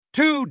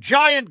Two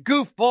Giant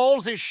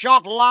Goofballs is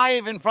shot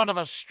live in front of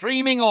a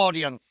streaming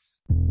audience.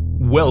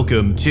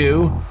 Welcome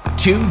to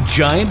Two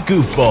Giant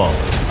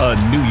Goofballs,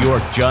 a New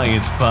York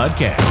Giants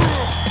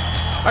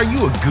podcast. Are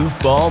you a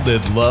goofball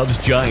that loves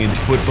Giants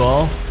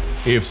football?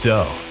 If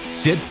so,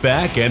 sit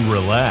back and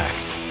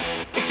relax.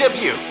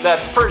 Except you,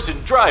 that person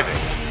driving.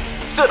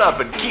 Sit up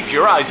and keep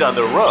your eyes on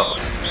the road.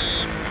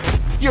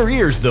 Your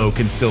ears, though,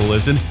 can still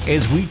listen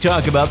as we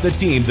talk about the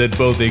team that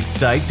both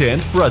excites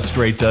and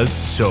frustrates us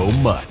so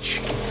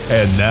much.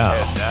 And now,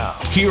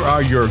 here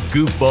are your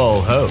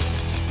goofball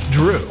hosts,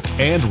 Drew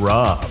and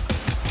Rob.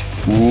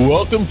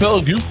 Welcome, fellow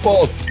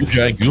goofballs, Two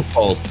Giant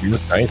Goofballs, to your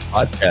Giants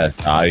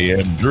podcast. I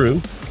am Drew,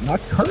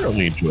 not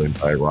currently joined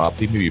by Rob.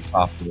 He may be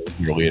popping in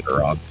here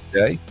later on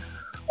today.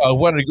 I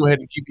wanted to go ahead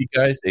and give you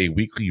guys a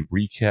weekly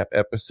recap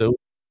episode.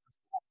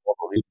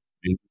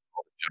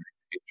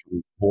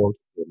 Report,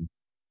 and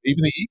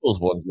even the Eagles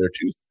one's there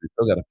too. So we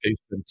still got to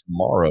face them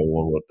tomorrow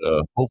on what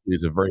hopefully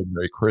is a very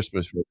Merry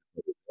Christmas for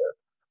everybody there.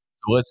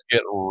 So let's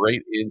get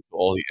right into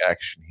all the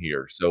action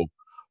here. So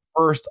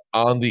first,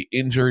 on the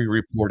injury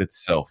report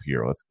itself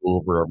here, let's go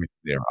over everything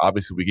there.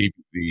 Obviously, we gave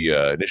you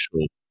the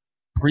initial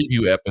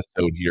preview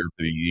episode here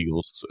for the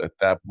Eagles. At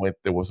that point,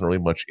 there wasn't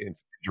really much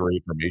injury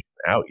information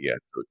out yet,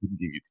 so it didn't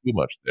give you too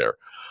much there.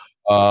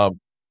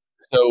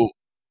 So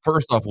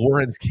first off,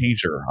 Lawrence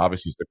Cager,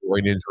 obviously, it's the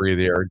groin injury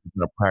there. He's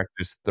going to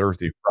practice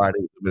Thursday, Friday,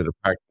 limited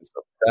practice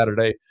on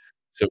Saturday.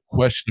 So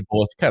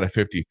questionable. It's kind of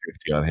 50-50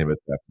 on him at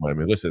that point. I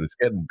mean, listen, it's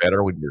getting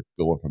better when you're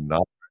going from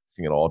not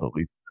practicing at all to at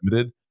least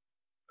limited.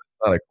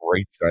 It's not a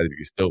great sign if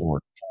you still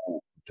weren't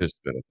full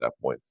participant at that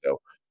point. So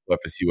we'll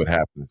have to see what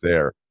happens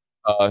there.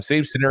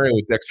 Same scenario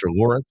with Dexter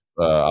Lawrence,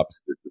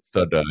 obviously the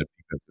stud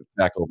defensive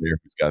tackle there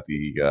who's got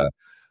the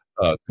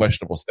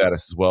questionable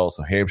status as well.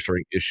 So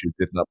hamstring issue,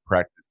 did not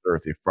practice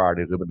Thursday,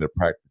 Friday, limited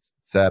practice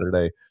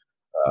Saturday.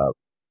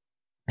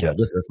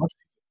 Listen, as much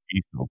as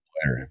he's a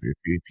player,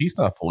 if he's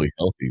not fully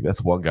healthy,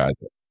 that's one guy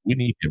that we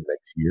need him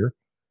next year.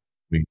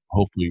 We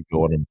hopefully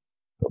go on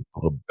a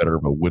little better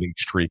of a winning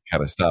streak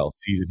kind of style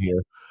season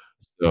here.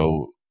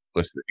 So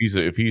listen,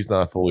 if he's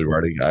not fully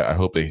ready, I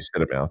hope they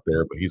set him out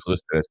there, but he's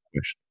listed as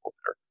questionable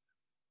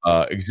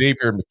there.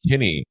 Xavier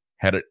McKinney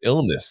had an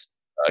illness.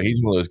 He's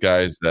one of those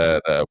guys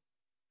that the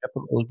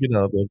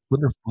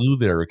winter flu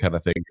there kind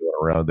of thing going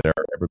around there,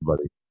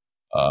 everybody.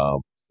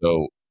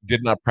 So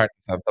did not practice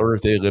on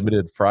Thursday,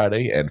 limited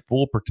Friday, and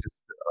full participant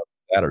on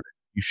Saturday.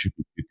 You should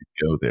be good to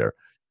go there.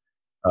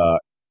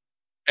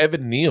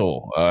 Evan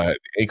Neal had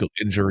ankle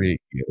injury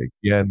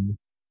again.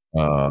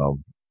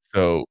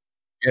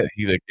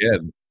 He's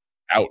again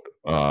out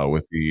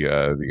with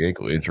the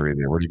ankle injury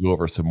there. We're going to go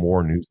over some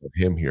more news of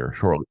him here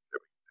shortly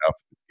after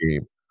this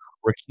game.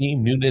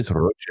 Raheem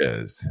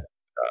Nunez-Roches.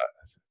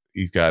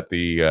 He's got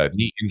the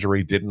knee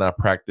injury, did not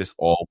practice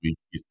all week.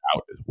 He's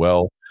out as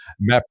well.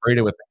 Matt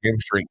Breida with the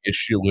hamstring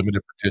issue, limited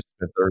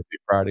participant Thursday,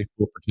 Friday,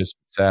 full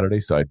participant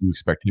Saturday. So I do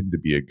expect him to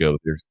be a go.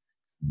 There's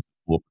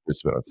full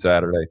participant on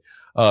Saturday.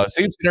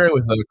 Same scenario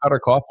with Connor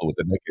Coughlin with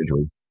the neck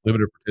injury,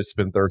 limited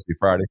participant Thursday,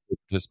 Friday, full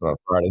participant on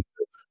Friday.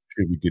 So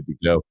should be good to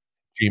go.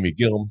 Jamie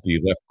Gillum,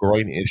 the left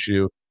groin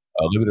issue,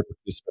 limited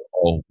participant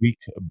all week.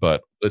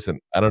 But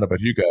listen, I don't know about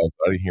you guys,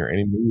 but I didn't hear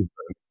any news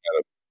or any kind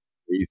of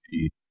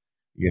crazy,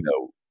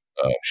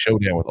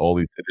 showdown with all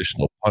these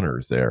additional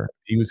punters there.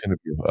 He was going to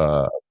be a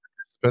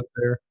participant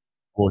there.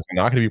 Or was he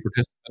not going to be a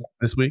participant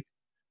this week?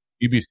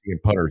 You'd be seeing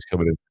punters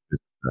coming in for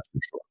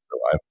sure. So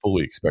I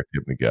fully expect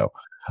him to go.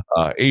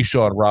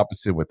 A'Shawn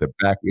Robinson with the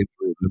back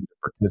injury, limited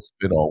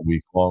participant all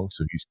week long,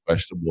 so he's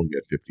questionable.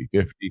 You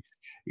got 50-50.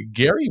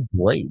 Gary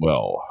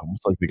Brightwell,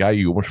 almost like the guy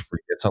you almost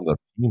forgets on the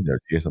team there.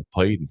 He hasn't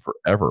played in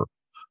forever.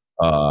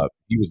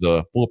 He was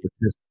a full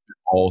participant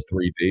all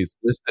 3 days,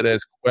 listed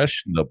as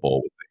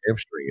questionable with the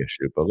hamstring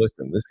issue. But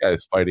listen, this guy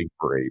is fighting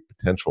for a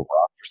potential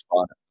roster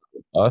spot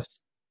with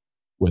us,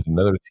 with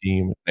another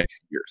team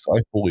next year. So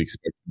I fully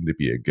expect him to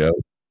be a go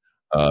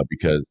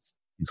because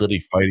he's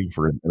literally fighting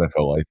for his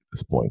NFL life at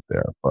this point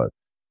there. But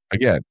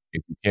again,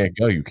 if you can't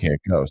go, you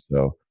can't go.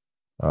 So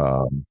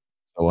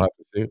we'll have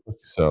to see.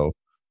 So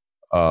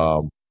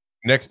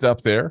next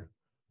up there,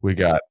 we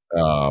got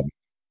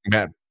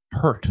Matt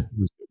Peart,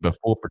 who's the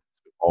full participant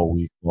all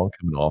week long,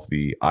 coming off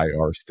the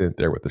IR stint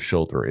there with the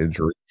shoulder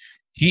injury.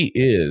 He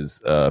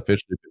is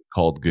officially been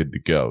called good to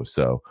go.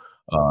 So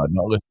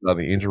not listed on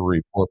the injury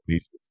report, but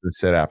he's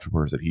said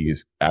afterwards that he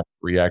is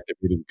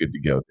reactivated, good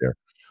to go there.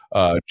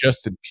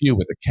 Justin Pugh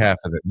with a calf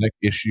and a neck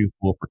issue,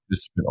 full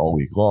participant all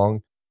week long.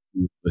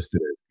 He's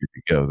listed as good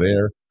to go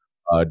there.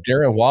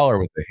 Darren Waller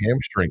with the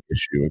hamstring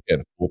issue,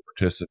 again, full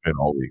participant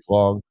all week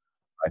long.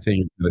 I think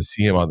you're going to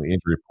see him on the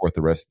injury report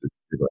the rest of this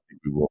year, but I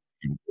think we will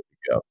see him good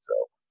to go.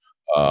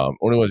 So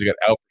only ones you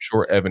got out for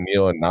sure, Evan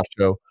Neal and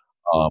Nacho.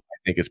 I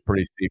think it's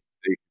pretty safe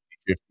to say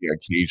 50 on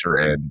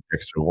Cager and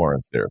Dexter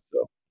Lawrence there. So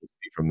we'll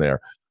see from there.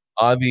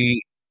 On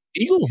the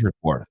Eagles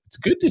report, it's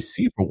good to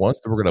see for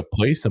once that we're going to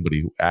play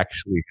somebody who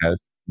actually has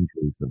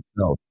injuries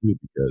themselves too,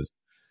 because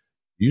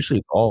usually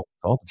it's all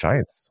the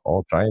Giants,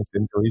 all Giants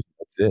injuries.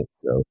 That's it.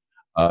 So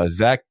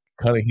Zach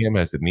Cunningham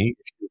has a knee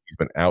issue. He's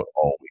been out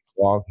all week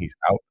long. He's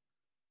out.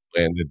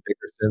 Landon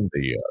Dickerson,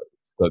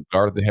 the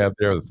guard they have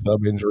there, the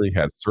thumb injury,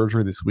 had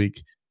surgery this week.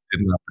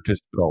 Did not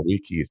participate all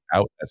week. He is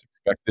out as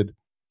expected.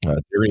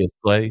 Darius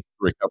Slay,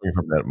 recovering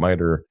from that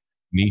minor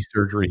knee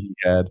surgery he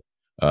had,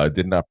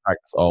 did not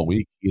practice all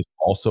week. He is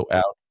also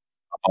out.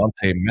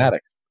 Avonte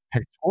Maddox,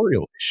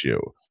 pectoral issue.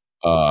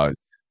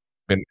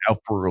 Been out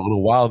for a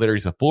little while there.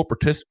 He's a full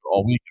participant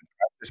all week in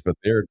practice, but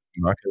they're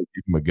not going to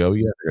give him a go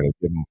yet. They're going to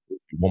give him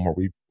one more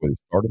week before they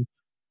start him.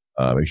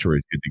 Make sure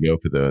he's good to go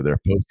for their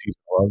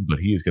postseason run, but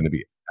he is going to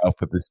be out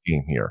for this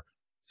game here.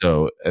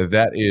 So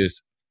that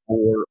is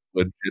 4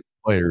 legit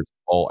players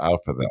all out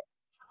for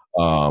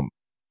them.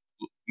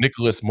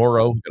 Nicholas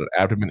Morrow got an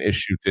abdomen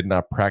issue, did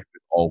not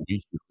practice all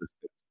week. He's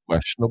listed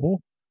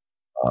questionable,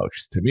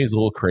 which to me is a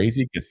little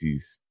crazy because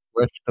he's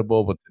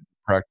questionable, but didn't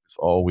practice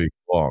all week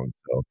long.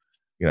 So,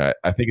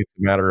 I think it's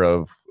a matter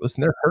of,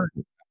 listen, they're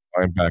hurting.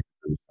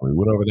 Linebackers. We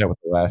went over that with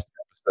the last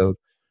episode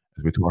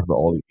as we talked about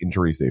all the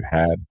injuries they've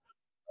had.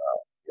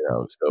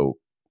 So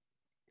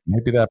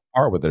maybe that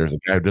part where there's a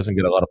guy who doesn't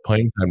get a lot of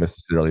playing time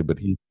necessarily, but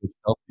he gets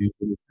healthy.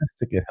 He has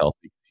to get healthy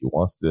because he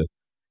wants to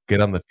get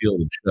on the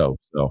field and show.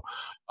 So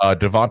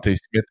Devontae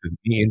Smith, his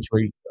knee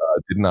injury,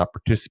 did not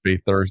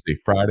participate Thursday,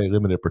 Friday,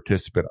 limited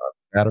participant on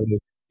Saturday.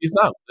 He's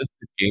not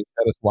listed game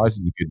status wise.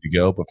 He's good to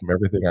go, but from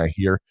everything I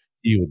hear,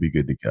 he will be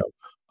good to go.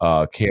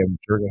 Cam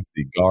Jurgens,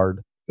 the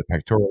guard, the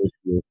pectoral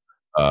issue,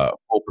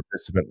 full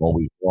participant all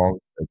week long.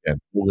 Again,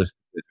 full list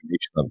of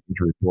information on the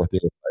injury report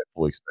there. I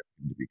fully expect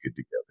him to be good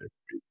to go there.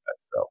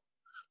 So,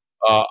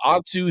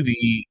 on to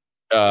the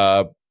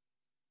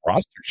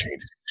roster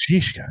changes.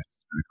 Sheesh, guys,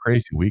 it's been a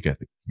crazy week at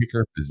the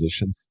kicker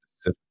position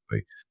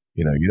specifically.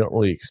 You don't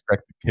really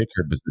expect the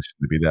kicker position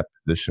to be that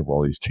position where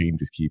all these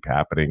changes keep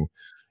happening.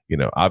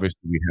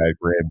 Obviously we had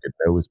Graham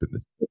Gano, who's been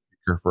the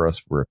kicker for us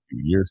for a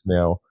few years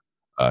now.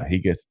 He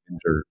gets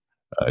injured.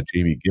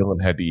 Jamie Gillen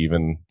had to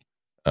even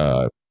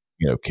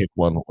kick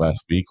one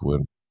last week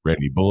when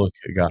Randy Bullock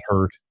got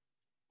hurt.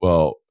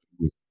 Well,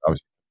 we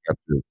obviously have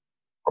to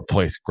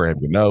replace Graham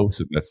Gano,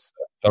 so that's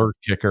a third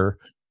kicker.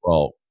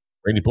 Well,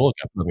 Randy Bullock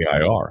got put on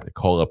the IR. They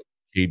called up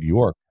Cade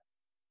York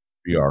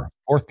to be our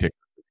fourth kicker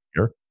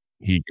here.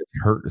 He gets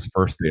hurt his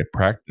first day of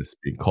practice,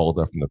 being called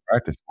up from the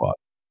practice squad.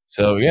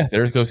 So, yeah,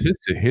 there goes his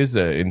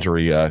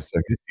injury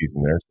second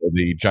season there. So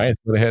the Giants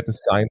went ahead and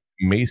signed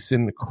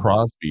Mason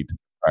Crosby to the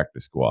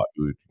practice squad,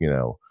 who,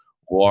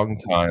 long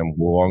time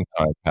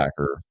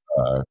Packer.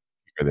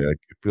 It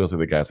feels like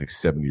the guy's like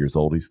 70 years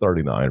old. He's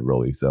 39,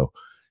 really. So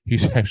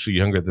he's actually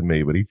younger than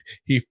me, but he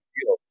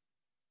feels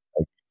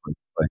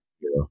like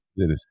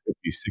in his 50s,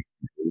 60s.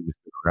 He's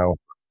been around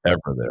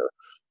forever there.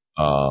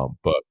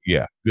 But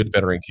yeah, good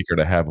veteran kicker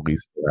to have at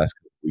least the last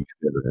couple of weeks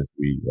there as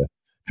we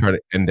try to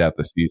end out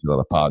the season on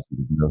a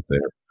positive note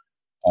there.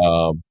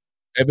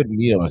 Evan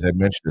Neal, as I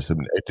mentioned, there's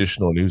some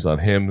additional news on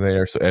him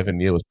there. So Evan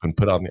Neal has been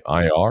put on the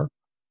IR.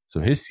 So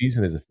his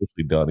season is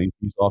officially done.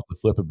 He's off the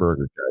flipping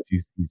burger,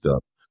 guys. He's done.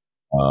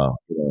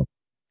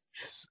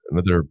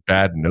 Another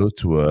bad note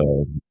to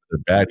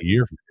another bad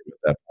year for him at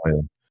that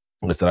point.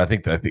 Listen, I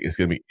think it's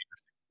going to be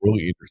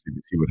really interesting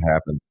to see what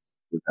happens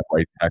with that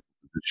right tackle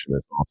position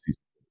this offseason.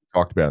 We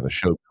talked about it on the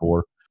show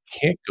before. You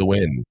can't go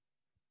in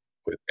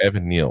with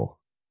Evan Neal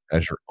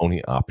as your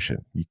only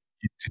option. You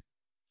just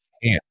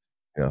can't.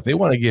 If they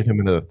want to give him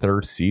into the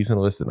third season,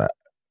 listen, I'd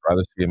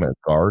rather see him at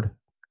guard,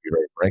 be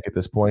right rank at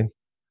this point.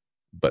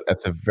 But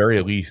at the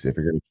very least, if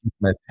you're going to keep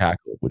him at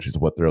tackle, which is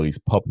what they're at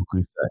least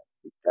publicly saying,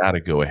 you got to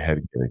go ahead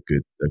and get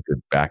a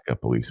good backup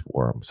at least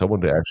for him.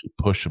 Someone to actually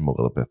push him a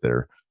little bit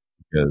there,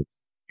 because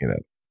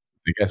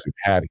the guys we've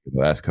had in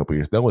the last couple of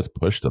years, no one's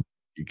pushed him.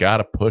 You got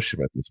to push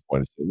him at this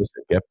point and say,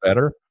 listen, get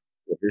better.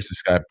 Well, here's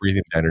this guy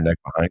breathing down your neck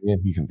behind you,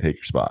 and he can take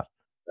your spot.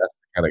 That's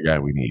the kind of guy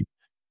we need.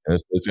 And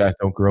those guys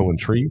don't grow in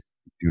trees.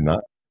 Do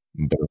not.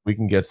 But if we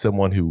can get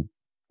someone who,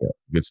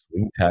 good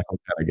swing tackle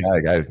kind of guy,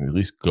 a guy who can at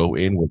least go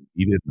in when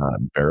needed, not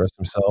embarrass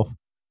himself,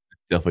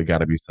 it's definitely got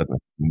to be something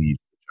that we need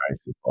for the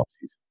Giants this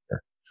offseason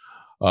here.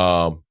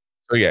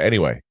 So yeah,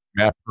 anyway,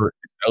 Matt Peart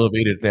is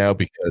elevated now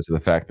because of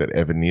the fact that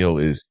Evan Neal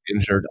is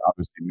injured.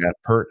 Obviously, Matt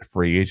Peart,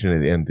 free agent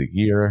at the end of the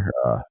year.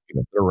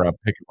 Third round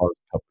pick a couple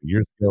of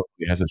years ago.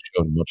 He hasn't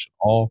shown much at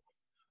all.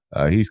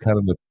 He's kind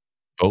of in the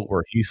boat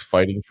where he's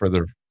fighting for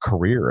their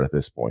career at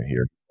this point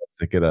here. He wants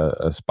to get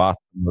a spot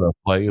to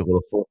play a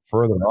little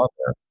further on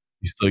there.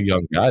 He's still a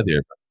young guy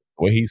there, but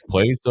the way he's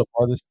played so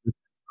far this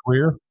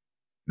career,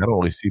 I don't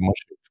really see much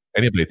of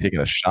anybody taking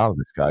a shot on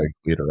this guy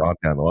later on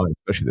down the line,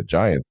 especially the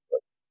Giants. But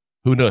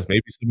who knows?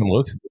 Maybe someone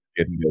looks at this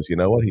kid and goes, you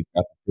know what? He's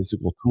got the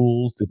physical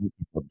tools, didn't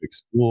come from a big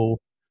school,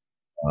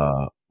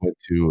 went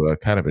to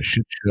kind of a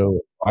shit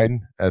show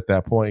at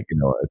that point. A team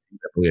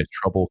that really has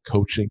trouble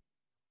coaching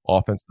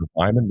offensive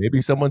linemen.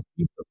 Maybe someone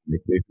sees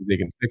something. They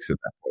can fix it at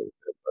that point.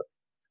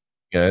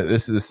 But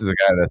this is a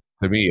guy that,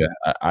 to me,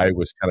 I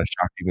was kind of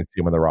shocked to even see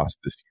him on the roster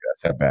this year.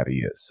 That's how bad he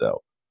is.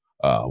 So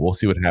we'll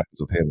see what happens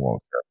with him long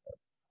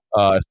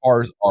term. As far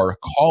as our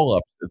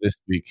call-ups this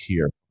week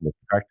here from the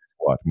practice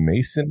squad,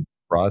 Mason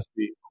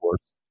Crosby, of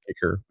course,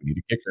 kicker. We need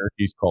a kicker.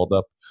 He's called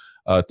up.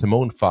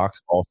 Timon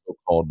Fox also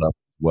called up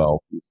as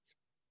well.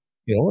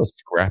 One of those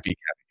scrappy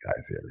kind of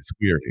guys there. It's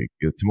weird.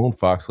 Timon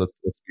Fox, let's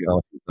be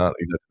honest, he's not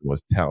exactly the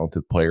most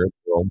talented player in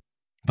the world,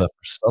 but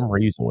for some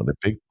reason, when a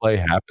big play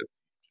happens,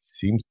 he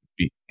seems to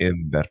be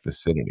in that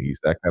vicinity. He's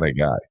that kind of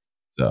guy.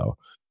 So,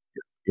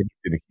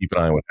 interesting to keep an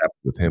eye on what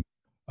happens with him.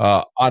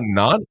 On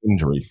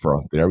non-injury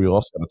front there, we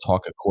also got to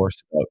talk, of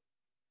course, about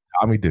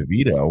Tommy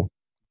DeVito.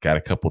 Got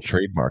a couple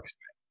trademarks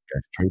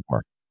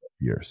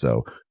here.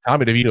 So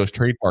Tommy DeVito's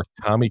trademark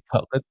Tommy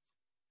Cutlets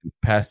and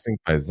passing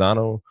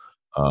paisano,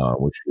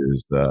 which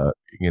is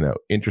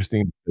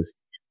interesting because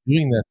he's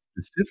doing that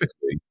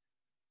specifically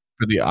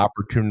for the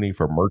opportunity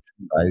for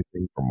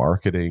merchandising, for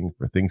marketing,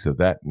 for things of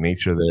that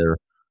nature there.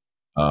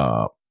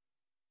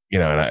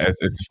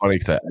 It's funny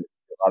because a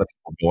lot of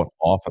people going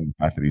off on the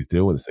fact that he's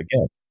doing this.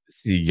 Again,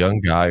 this is a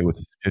young guy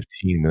with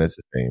 15 minutes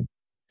of fame.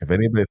 If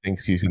anybody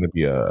thinks he's going to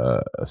be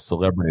a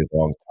celebrity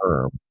long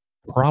term,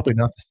 probably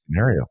not the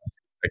scenario.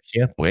 I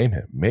can't blame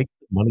him. Make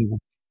the money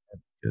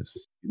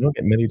because you don't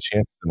get many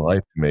chances in life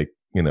to make,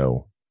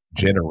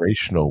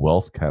 generational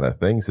wealth kind of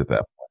things at that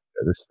point.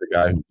 This is the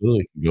guy who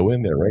literally can go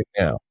in there right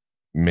now,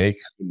 make,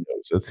 who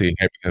knows, let's say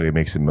hypothetically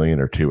makes $1 million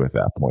or $2 million at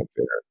that point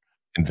there,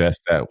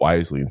 invest that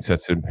wisely and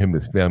sets him and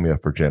his family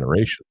up for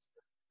generations.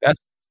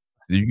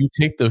 You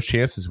take those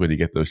chances when you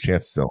get those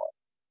chances in life.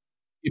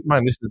 Keep in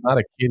mind, this is not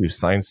a kid who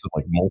signs some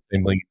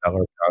multi-million-dollar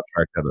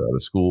contract out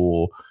of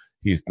school.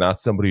 He's not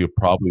somebody who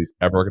probably is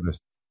ever going to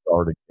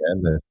start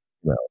again.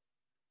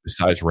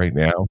 Besides right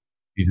now,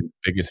 he's in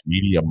the biggest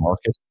media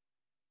market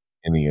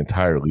in the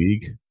entire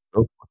league.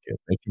 Go for it,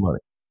 make your money.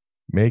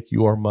 Make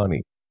your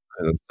money.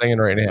 Because I'm saying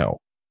right now,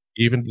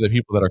 even to the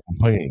people that are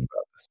complaining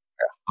about this,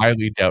 I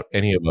highly doubt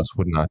any of us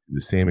would not do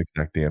the same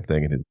exact damn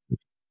thing in his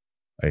position.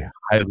 I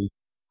highly,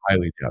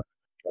 highly doubt it.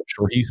 I'm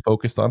sure he's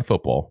focused on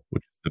football,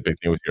 which is the big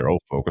thing with here.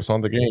 Focus on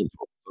the game,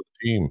 focus on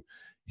the team.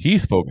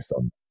 He's focused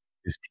on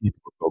his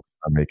people are focused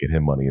on making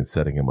him money and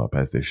setting him up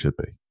as they should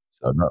be.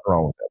 So nothing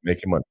wrong with that.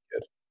 Making money,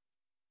 kid.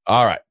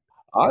 All right.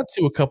 On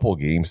to a couple of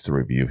games to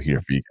review here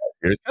for you guys.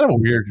 Here. It's kind of a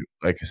weird,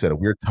 like I said, a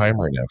weird time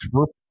right now because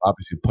we're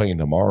obviously playing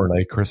tomorrow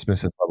night,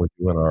 Christmas. That's why we're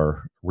doing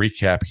our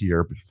recap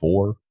here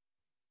before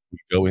we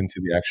go into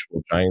the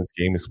actual Giants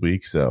game this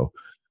week. So,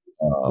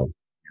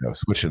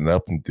 switching it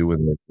up and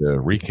doing the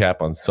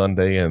recap on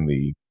Sunday and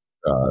the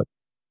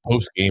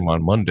post game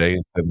on Monday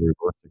instead of the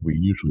reverse like we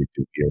usually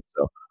do here.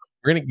 So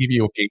we're going to give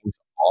you what games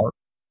are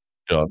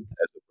done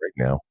as of right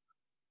now.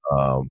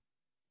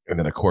 And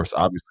then, of course,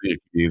 obviously,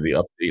 it give you the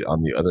update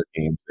on the other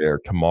games there.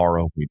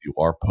 Tomorrow, we do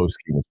our post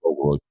game as well.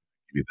 We'll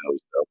give you those.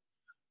 So,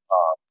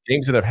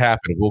 games that have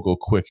happened, we'll go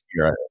quick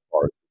here as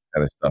far as this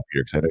kind of stuff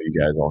here because I know you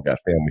guys all got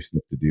family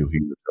stuff to do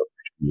here. So,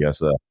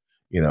 yes,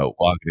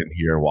 logging in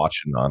here,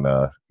 watching on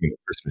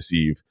Christmas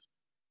Eve.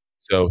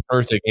 So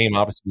Thursday game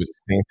obviously was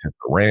the Saints at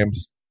the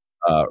Rams.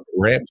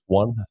 Rams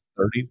won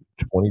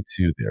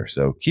 30-22 there.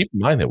 So keep in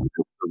mind that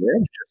the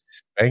Rams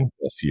just spanked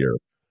us here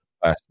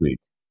last week.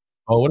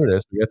 Oh, what it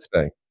is, we got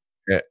spanked,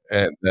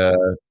 and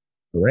the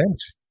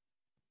Rams just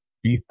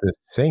beat the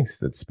Saints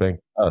that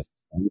spanked us.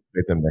 We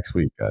play them next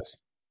week, guys.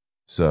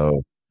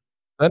 So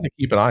something to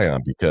keep an eye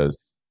on because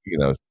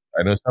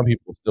I know some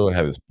people still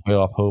have this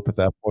playoff hope at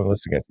that point.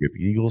 Listen, guys, we have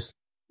the Eagles.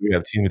 We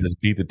got a team that just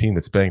beat the team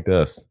that spanked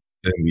us,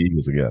 and the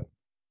Eagles again.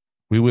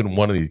 We win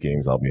one of these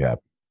games, I'll be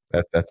happy.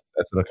 That's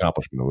an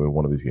accomplishment. We win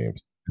one of these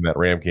games, and that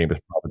Ram game is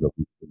probably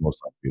the most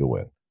likely to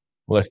win,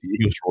 unless the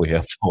Eagles really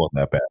have fallen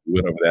that bad. We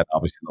went over that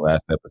obviously in the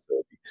last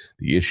episode,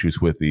 the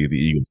issues with the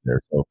Eagles there.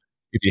 So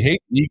if you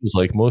hate the Eagles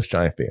like most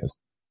Giant fans,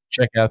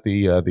 check out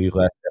the last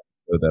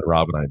episode that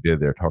Rob and I did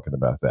there talking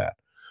about that.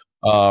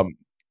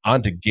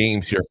 On to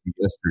games here from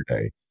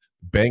yesterday.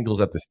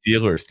 Bengals at the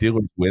Steelers.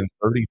 Steelers win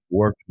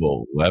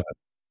 34-11.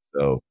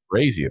 So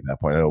crazy at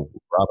that point. I know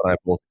Rob and I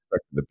both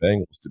expected the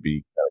Bengals to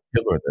be kind of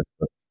killer in this,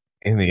 but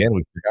in the end,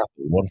 we forgot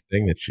the one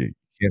thing that you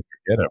can't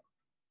forget about.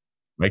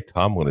 Mike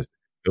Tomlin is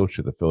the coach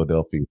of the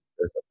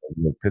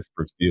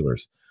Pittsburgh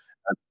Steelers.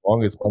 As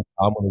long as Mike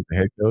Tomlin is the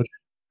head coach,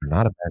 they're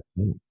not a bad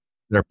team.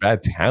 They're a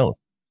bad talent.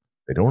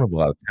 They don't have a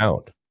lot of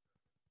talent.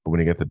 But when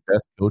you get the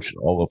best coach in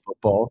all of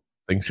football,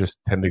 things just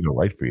tend to go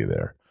right for you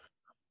there.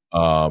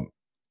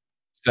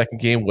 Second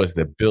game was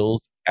the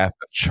Bills at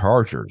the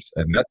Chargers,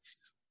 and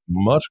that's a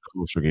much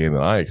closer game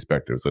than I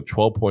expected. It was a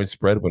 12-point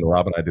spread when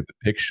Rob and I did the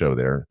pick show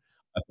there.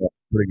 I thought for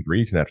a pretty good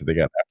reason after they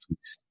got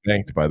absolutely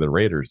spanked by the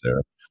Raiders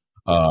there.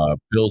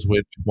 Bills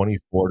win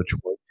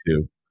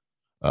 24-22.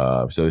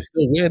 So they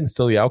still win,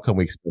 still the outcome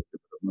we expected,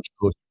 but a much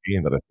closer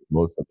game than I think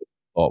most of us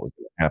thought was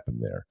going to happen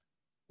there.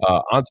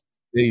 On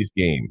today's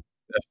game,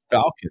 the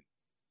Falcons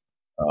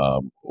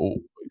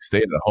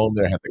stayed at home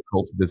there, had the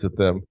Colts visit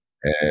them,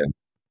 and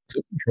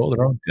took control of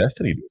their own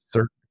destiny to a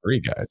certain degree,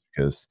 guys,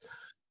 because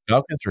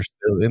Falcons are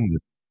still in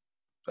this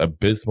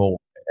abysmal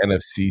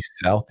NFC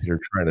South here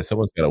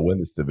someone's got to win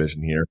this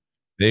division here.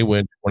 They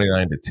win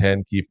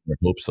 29-10, keeping their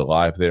hopes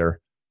alive there.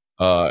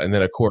 And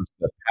then, of course,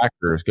 the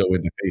Packers go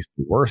in to face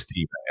the worst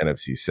team in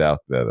NFC South,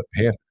 the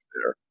Panthers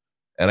there.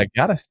 And I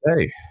got to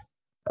say,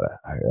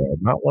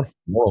 I'm not one for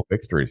moral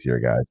victories here,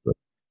 guys, but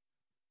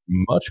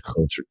much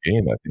closer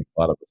game than I think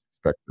a lot of us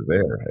expected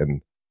there.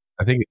 And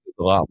I think it's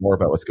a lot more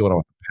about what's going on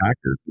with the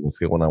Packers than what's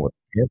going on with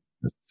the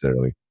Panthers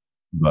necessarily.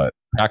 But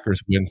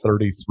Packers win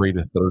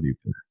 33-30.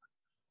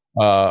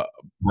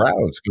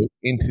 Browns go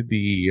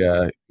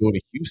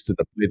to Houston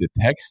to play the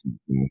Texans.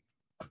 And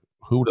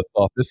who would have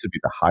thought this would be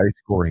the high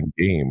scoring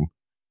game,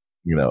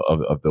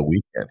 of the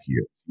weekend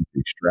here?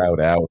 CJ Stroud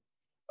out.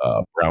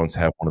 Browns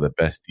have one of the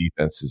best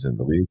defenses in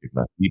the league, if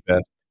not the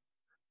best.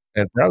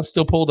 And Browns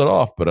still pulled it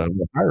off, but a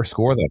higher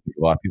score than I think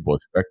a lot of people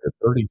expected.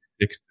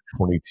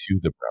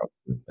 36-22, the Browns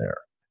win there.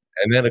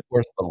 And then, of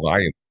course, the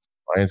Lions.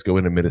 Lions go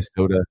into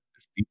Minnesota,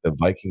 defeat the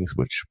Vikings,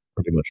 which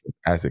pretty much was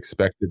as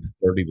expected,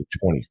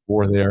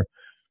 30-24 there.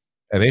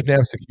 And they've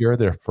now secured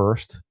their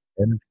first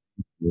NFC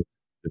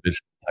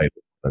division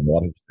title. And a lot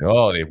of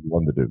people say, they've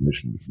won the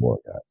division before,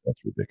 guys.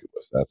 That's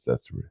ridiculous. That's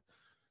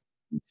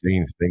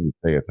insane thing to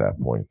say at that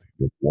point.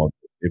 They've won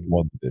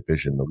the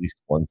division at least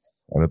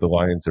once. I know the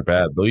Lions are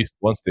bad, but at least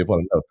once they've won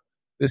enough.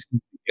 This is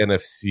the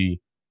NFC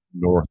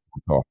North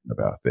we're talking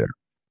about there.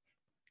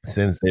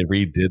 Since they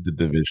redid the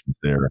divisions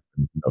there a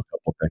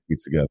couple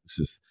decades ago, this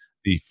is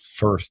the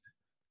first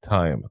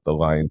time the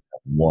Lions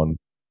have won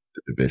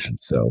the division.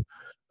 So,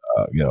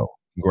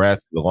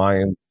 congrats to the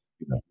Lions.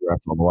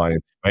 Congrats on the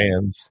Lions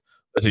fans.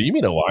 So you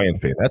mean a Lion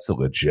fan? That's a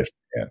legit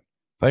fan.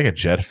 It's like a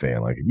Jet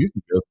fan. Like if you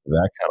can go through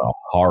that kind of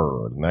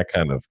horror and that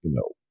kind of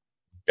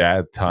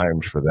bad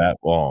times for that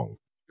long,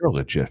 you're a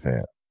legit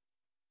fan.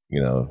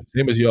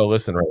 Same as you all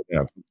listen right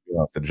now.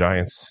 The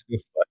Giants, the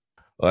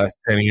last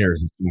 10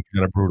 years, it's been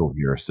kind of brutal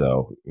here.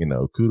 So,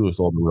 kudos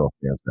to all the real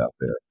fans out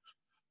there.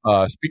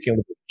 Speaking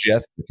of the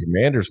Jets, the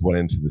Commanders went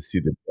into the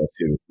seeded this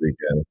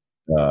weekend.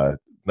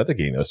 Another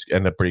game that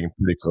ended up being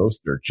pretty close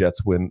there.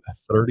 Jets win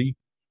 30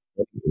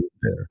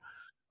 there.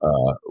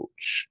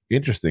 Which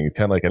interesting. It's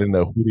kind of like I didn't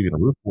know who to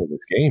even root for in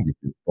this game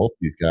because both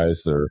these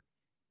guys are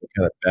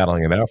kind of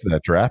battling it out for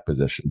that draft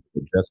position.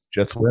 The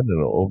Jets win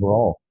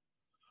overall.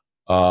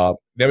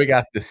 Then we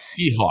got the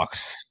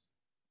Seahawks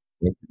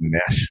in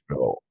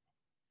Nashville.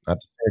 Not to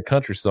sing a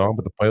country song,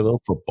 but to play a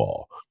little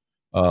football.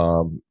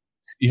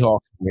 Seahawks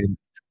win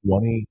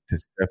 20-17.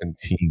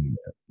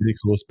 Pretty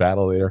close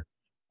battle there.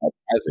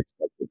 As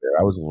expected there.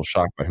 I was a little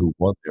shocked by who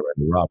won there.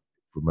 And Rob,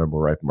 remember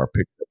right from our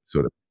picks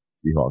episode of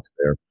the Seahawks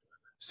there.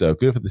 So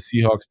good for the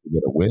Seahawks to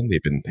get a win.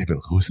 They've been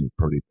losing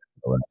pretty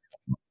bad.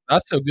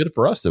 Not so good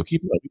for us, though.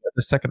 Keep it up. We got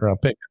the second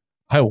round pick.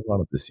 I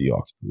wanted the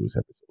Seahawks to lose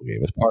every single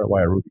game. It's part of why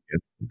I root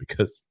against them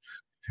because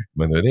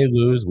when they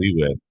lose, we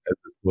win.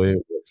 That's the way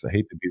it works. I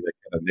hate to be that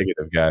kind of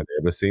negative guy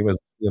there, but same as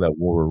when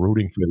we're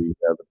rooting for the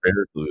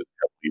Bears to lose a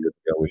couple of years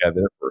ago, we had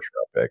their first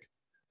round pick.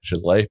 It's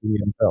just life in the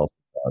NFL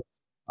sometimes.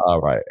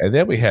 All right, and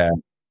then we had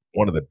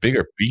one of the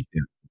bigger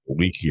beatdowns of the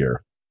week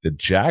here: the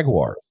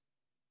Jaguars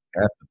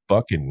at the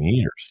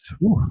Buccaneers.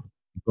 Whew.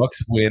 The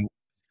Bucs win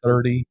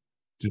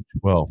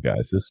 30-12,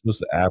 guys. This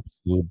was an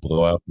absolute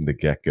blowout from the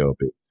get-go,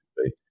 basically.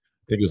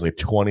 I think it was like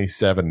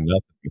 27-0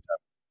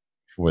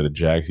 before the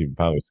Jags even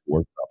finally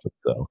scored something.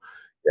 So,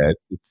 yeah,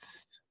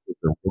 it's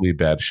a really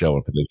bad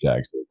showing for the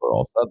Jags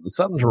overall.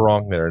 Something's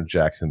wrong there in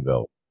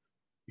Jacksonville.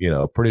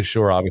 Pretty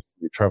sure,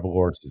 obviously, Trevor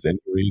Lawrence's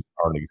injuries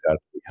aren't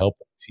exactly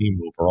helping the team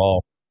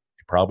overall.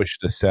 You probably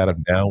should have sat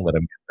him down, let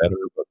him get better,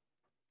 but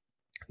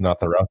not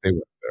the route they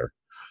went there.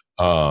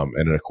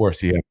 And then, of course,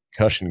 he had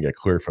concussion get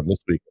cleared from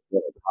this week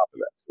on top of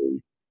that. So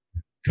you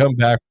come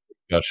back with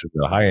concussion,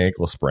 a high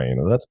ankle sprain,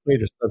 and that's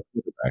major stuff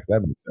back.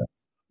 That makes sense.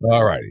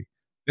 All righty.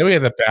 Then we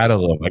had the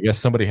battle of, I guess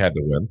somebody had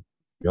to win. To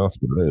be honest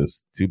with you, it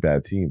is two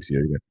bad teams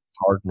here. You got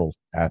the Cardinals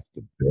at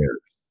the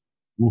Bears.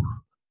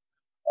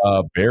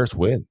 Bears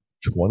win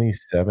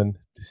 27-16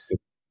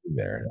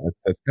 there.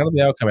 That's kind of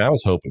the outcome I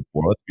was hoping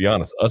for. Let's be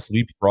honest. Us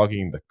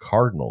leapfrogging the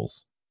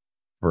Cardinals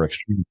for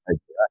extremely high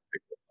draft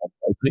pick was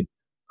unlikely.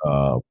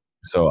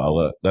 So I'll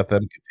let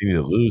them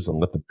continue to lose and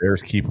let the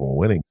Bears keep on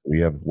winning. So we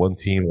have one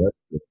team left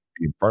to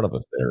be in front of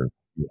us there.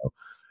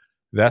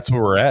 That's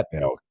where we're at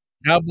now.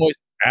 Cowboys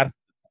at the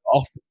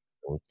Dolphins.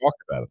 We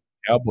talked about it.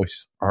 The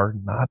Cowboys are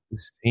not the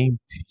same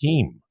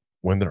team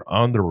when they're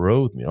on the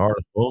road and they are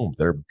at home.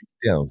 They're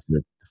beatdowns.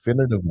 They're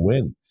definitive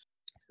wins.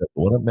 Except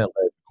the one at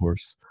MetLife, of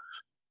course,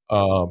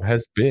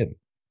 has been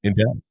in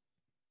Dallas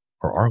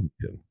or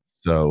Arlington.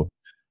 So,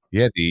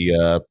 yeah,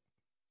 the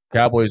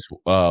Cowboys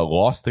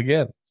lost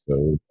again. So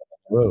on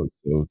the road.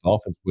 So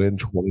Dolphins win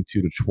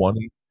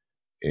 22-20.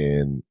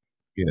 And,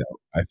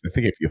 I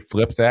think if you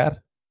flip that,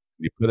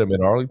 you put them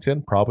in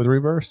Arlington, probably the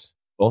reverse.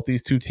 Both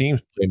these two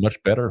teams play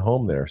much better at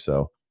home there.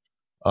 So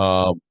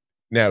now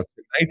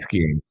tonight's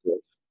game,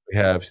 we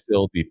have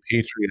still the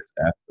Patriots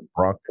at the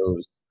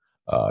Broncos.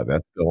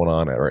 That's going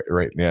on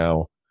right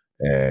now.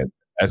 And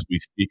as we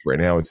speak right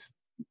now, it's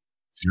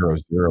 0-0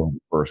 in the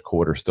first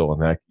quarter still in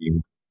that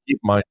game. Keep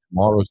in mind,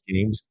 tomorrow's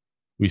games,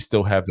 we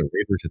still have the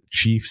Raiders at the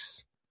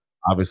Chiefs.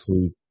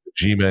 Obviously, the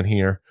G-Men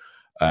here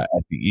at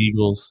the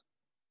Eagles.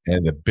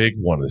 And the big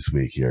one this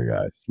week here,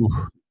 guys.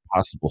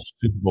 Possible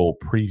Super Bowl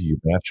preview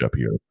matchup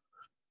here.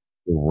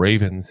 The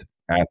Ravens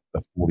at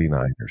the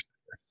 49ers.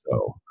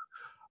 So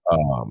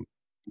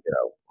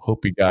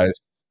Hope you guys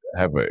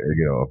have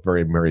a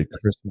very Merry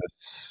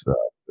Christmas.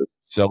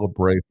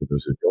 Celebrate for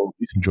those who don't. At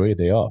least enjoy a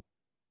day off.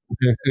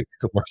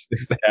 The worst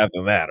things to have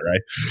than that,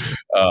 right?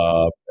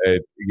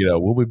 And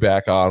we'll be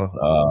back on.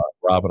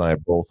 Rob and I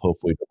both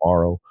hopefully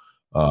tomorrow,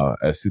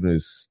 as soon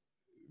as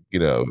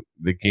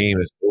the game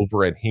is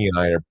over and he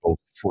and I are both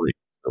free.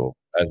 So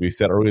as we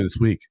said earlier this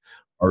week,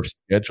 our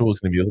schedule is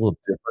going to be a little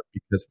different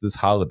because of this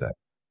holiday.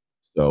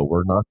 So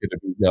we're not going to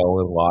be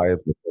going live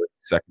before the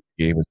second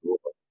game is over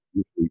like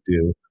we usually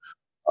do.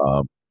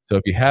 So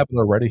if you haven't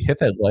already, hit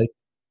that like,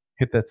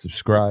 hit that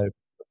subscribe,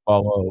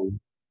 follow,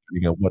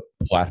 what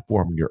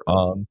platform you're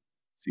on,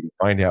 so you can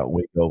find out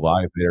when we go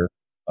live there.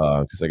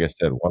 Because like I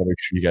said, I want to make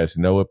sure you guys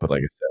know it. But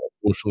like I said,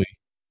 unfortunately,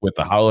 with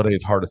the holiday,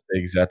 it's hard to stay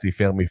exactly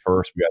family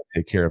first. We got to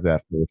take care of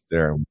that first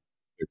there. And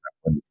we're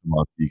going to come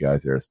on to you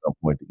guys there at some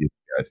point to give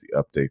you guys the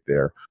update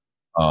there.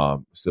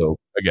 So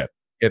again,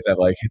 hit that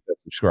like, hit that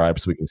subscribe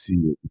so we can see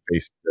your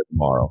faces there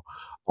tomorrow.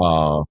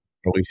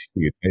 At least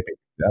see if anything's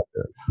out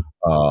there.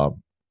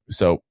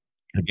 So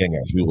again,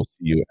 guys, we will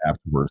see you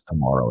afterwards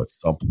tomorrow at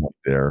some point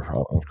there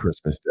on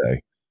Christmas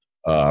Day.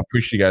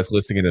 Appreciate you guys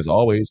listening. And as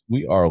always,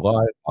 we are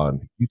live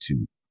on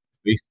YouTube,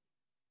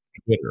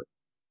 Facebook, Twitter,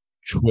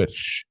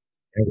 Twitch,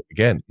 and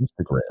again,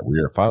 Instagram. We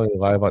are finally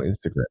live on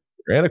Instagram.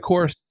 And of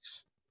course,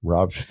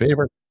 Rob's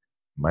favorite,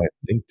 my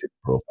LinkedIn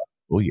profile.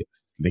 Oh, yes,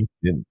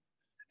 LinkedIn.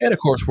 And of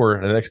course, the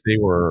next day,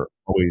 we're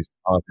always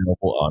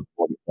available on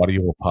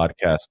audio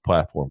podcast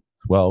platform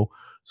as well.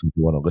 So if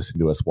you want to listen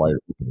to us while you're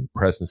opening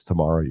presents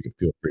tomorrow, you can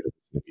feel free to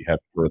listen if you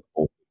haven't heard the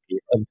whole thing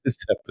on this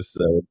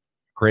episode.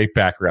 Great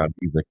background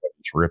music,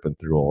 just ripping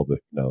through all the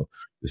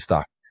the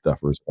stock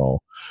stuffers and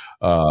all.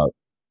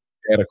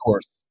 And of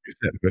course, like I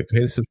said, go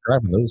ahead and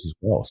subscribe to those as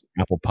well. So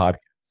Apple Podcasts,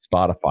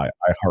 Spotify,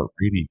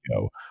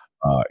 iHeartRadio,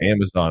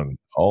 Amazon,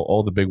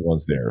 all the big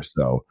ones there.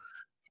 So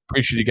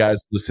appreciate you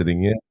guys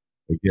listening in.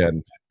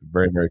 Again,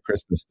 very Merry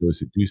Christmas to those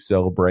who do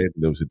celebrate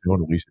and those who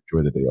don't, at least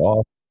enjoy the day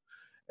off.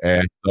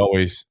 And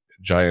always,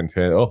 Giant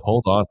fan. Oh,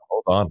 hold on.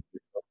 I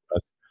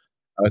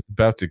was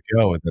about to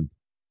go, and then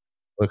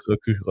look who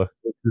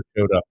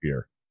showed up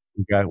here.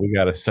 We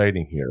got a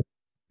sighting here.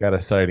 Got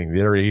a sighting.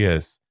 There he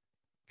is.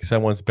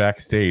 Someone's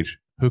backstage.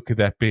 Who could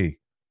that be?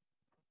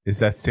 Is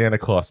that Santa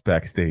Claus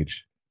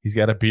backstage? He's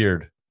got a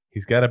beard.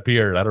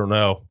 I don't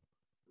know.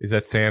 Is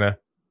that Santa?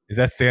 Is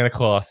that Santa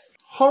Claus?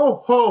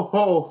 Ho, ho,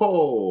 ho,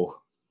 ho.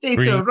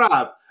 It's a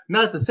Rob,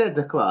 not the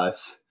Santa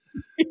Claus.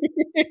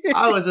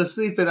 I was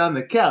asleep on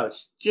the couch,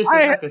 just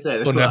like I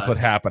said. Well, that's what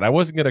happened. I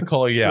wasn't going to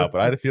call you out,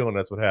 but I had a feeling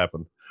that's what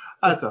happened.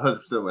 That's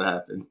 100% what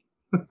happened.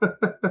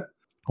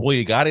 Well,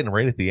 you got in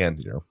right at the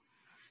end,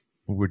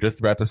 We're just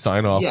about to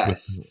sign off.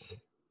 Yes.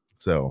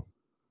 So,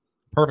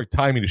 perfect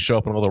timing to show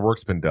up when all the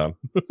work's been done.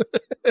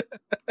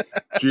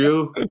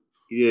 Drew,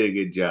 you did a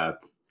good job.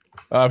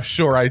 I'm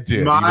sure I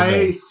did.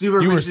 My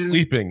supervision. You were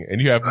sleeping, and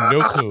you have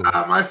no clue.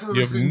 My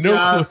supervision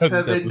jobs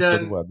have been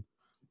done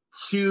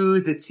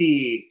to the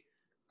T.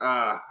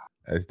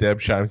 As Deb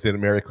chimes in,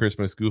 Merry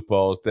Christmas,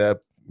 goofballs. Deb,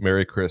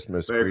 Merry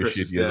Christmas.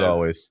 Appreciate you as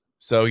always.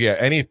 So, yeah,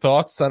 any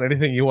thoughts on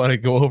anything you want to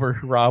go over,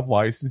 Rob?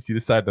 Why, since you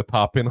decided to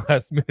pop in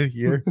last minute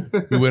here?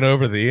 We went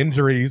over the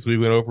injuries. We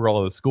went over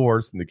all the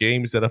scores and the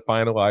games that have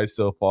finalized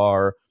so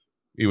far.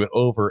 We went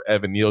over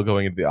Evan Neal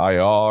going into the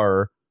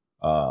IR.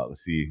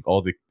 Let's see,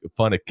 all the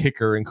fun at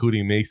kicker,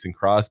 including Mason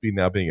Crosby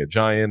now being a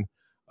Giant.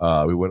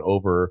 We went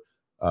over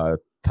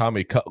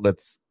Tommy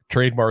Cutlets,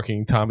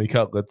 trademarking Tommy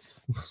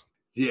Cutlets.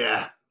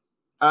 Yeah.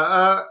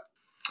 I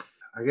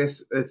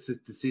guess it's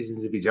just the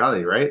season to be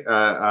jolly, right?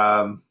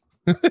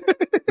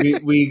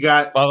 We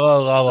got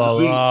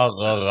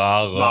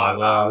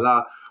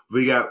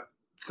we got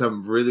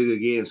some really good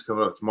games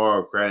coming up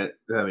tomorrow.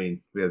 I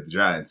mean, we have the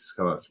Giants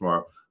coming up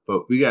tomorrow,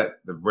 but we got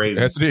the Ravens.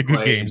 It has to be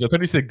good games. I thought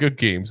you said good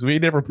games. We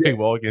never play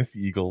well against the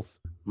Eagles.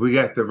 We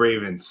got the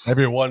Ravens.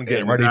 Everyone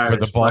getting ready for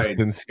the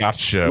Boston Scott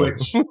show.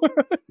 Which,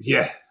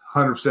 yeah,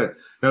 100%.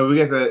 No,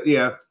 we got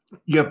you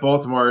got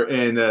Baltimore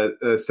and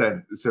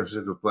San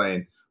Francisco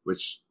playing,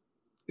 which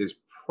is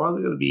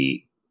probably going to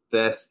be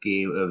best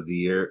game of the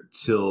year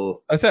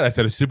till I said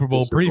a Super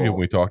Bowl preview when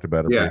we talked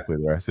about it briefly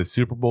there. I said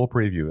Super Bowl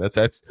preview.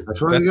 That's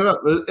really good.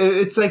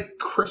 It's like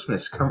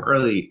Christmas come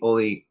early,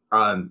 only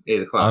on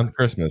 8:00 on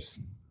Christmas.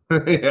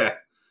 Yeah,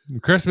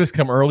 Christmas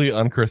come early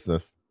on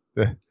Christmas.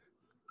 Pretty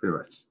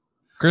much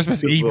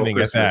Christmas evening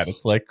at that.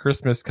 It's like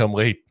Christmas come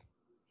late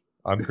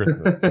on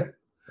Christmas.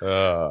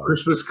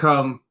 Christmas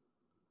come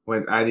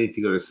when I need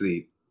to go to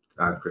sleep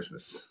on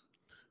Christmas.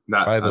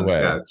 Not by the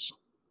way, couch.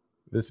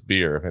 This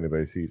beer, if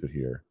anybody sees it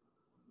here.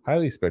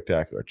 Highly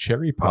spectacular.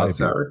 Cherry pie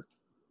beer.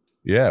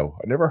 Yeah,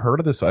 I never heard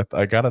of this. I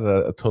got it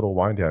at a Total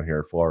Wine down here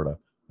in Florida.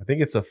 I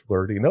think it's a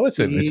flirty. No, it's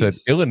an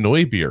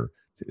Illinois beer.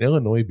 It's an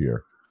Illinois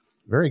beer.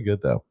 Very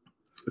good though.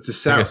 It's a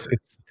sour.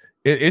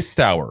 It is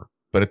sour,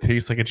 but it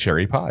tastes like a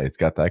cherry pie. It's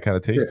got that kind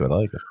of taste to it. I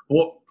like it.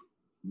 Well,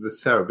 the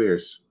sour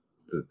beers,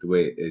 the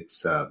way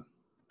it's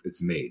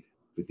made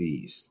with the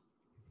yeast.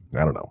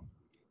 I don't know.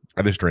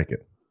 I just drink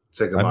it.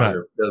 It's like a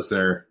lager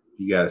pilsner.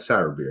 You got a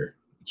sour beer.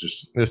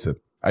 Just listen.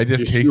 I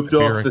just You taste scooped the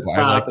beer off and the go,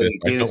 I like top this.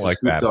 and I Guinness don't is like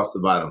scooped that. off the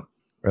bottom.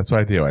 That's what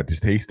I do. I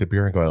just taste the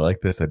beer and go, I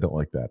like this. I don't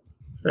like that.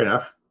 Fair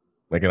enough.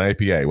 Like an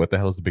IPA. What the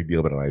hell is the big deal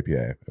about an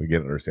IPA? I get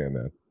to understand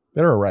that.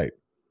 They're all right,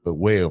 but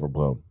way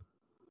overblown.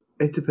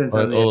 It depends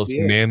All on the those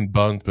IPA. man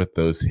buns with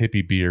those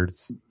hippie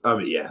beards.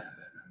 Yeah.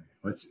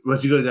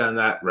 Once you go down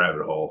that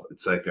rabbit hole,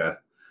 it's like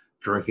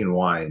drinking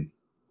wine.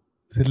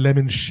 It's a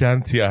lemon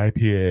shanty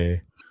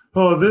IPA.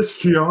 Oh, this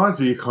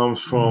Chianti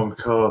comes from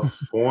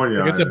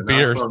California. It's a and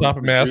beer. not from Stop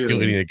New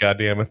emasculating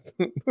Zealand.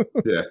 it,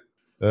 goddammit.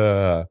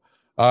 Yeah.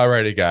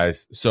 Alrighty,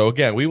 guys. So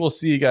again, we will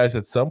see you guys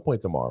at some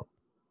point tomorrow.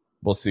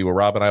 We'll see. Well,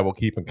 Rob and I will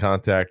keep in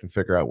contact and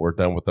figure out we're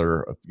done with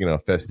our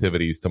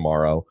festivities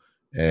tomorrow,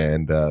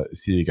 and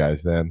see you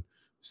guys then.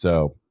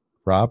 So,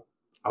 Rob,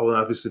 I will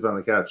not be sleeping on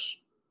the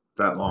couch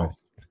that long.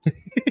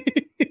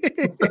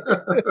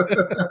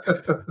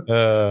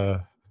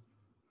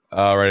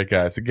 All right,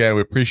 guys. Again,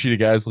 we appreciate you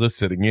guys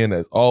listening in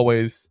as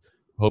always.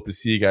 Hope to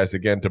see you guys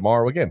again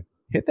tomorrow. Again,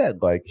 hit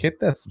that like, hit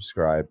that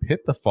subscribe,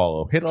 hit the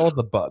follow, hit all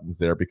the buttons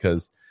there,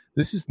 because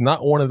this is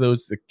not one of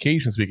those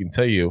occasions we can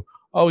tell you,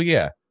 oh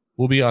yeah,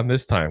 we'll be on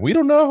this time. We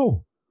don't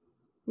know.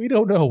 We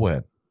don't know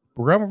when.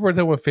 Remember, we're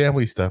done with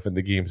family stuff and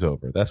the game's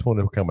over. That's when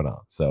we're coming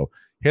on. So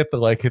hit the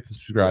like, hit the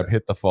subscribe,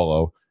 hit the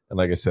follow. And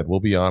like I said, we'll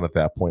be on at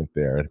that point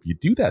there. And if you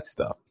do that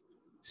stuff,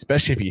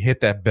 especially if you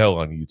hit that bell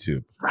on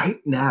YouTube Right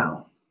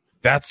now.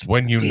 that's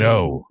when you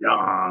know.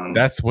 Dong.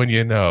 That's when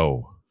you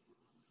know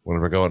when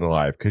we're going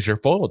live, because your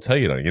phone will tell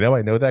you. I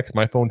know that because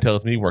my phone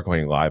tells me we're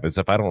going live as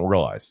if I don't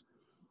realize.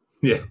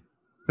 Yeah.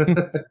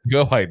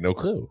 Go, I had no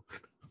clue.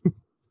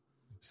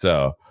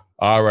 So,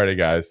 alrighty,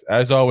 guys.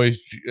 As always,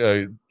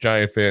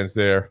 Giant fans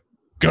there.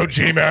 Go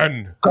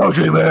G-Man! Go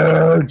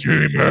G-Man!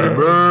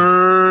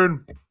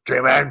 G-Man!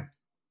 G-Man!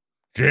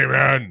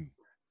 G-Man!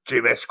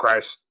 G-Miss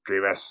Christ.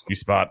 G-Miss. You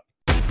spot.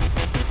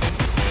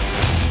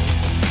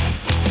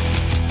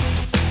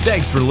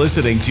 Thanks for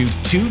listening to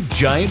Two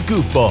Giant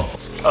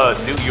Goofballs, a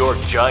New York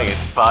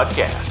Giants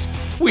podcast.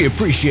 We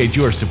appreciate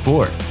your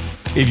support.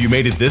 If you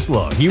made it this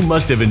long, you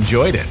must have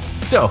enjoyed it.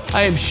 So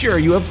I am sure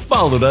you have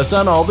followed us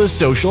on all the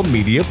social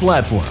media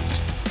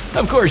platforms.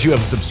 Of course, you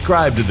have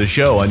subscribed to the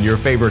show on your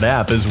favorite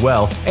app as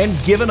well and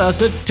given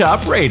us a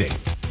top rating.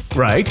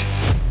 Right?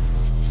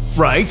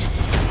 Right?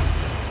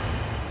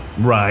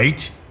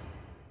 Right?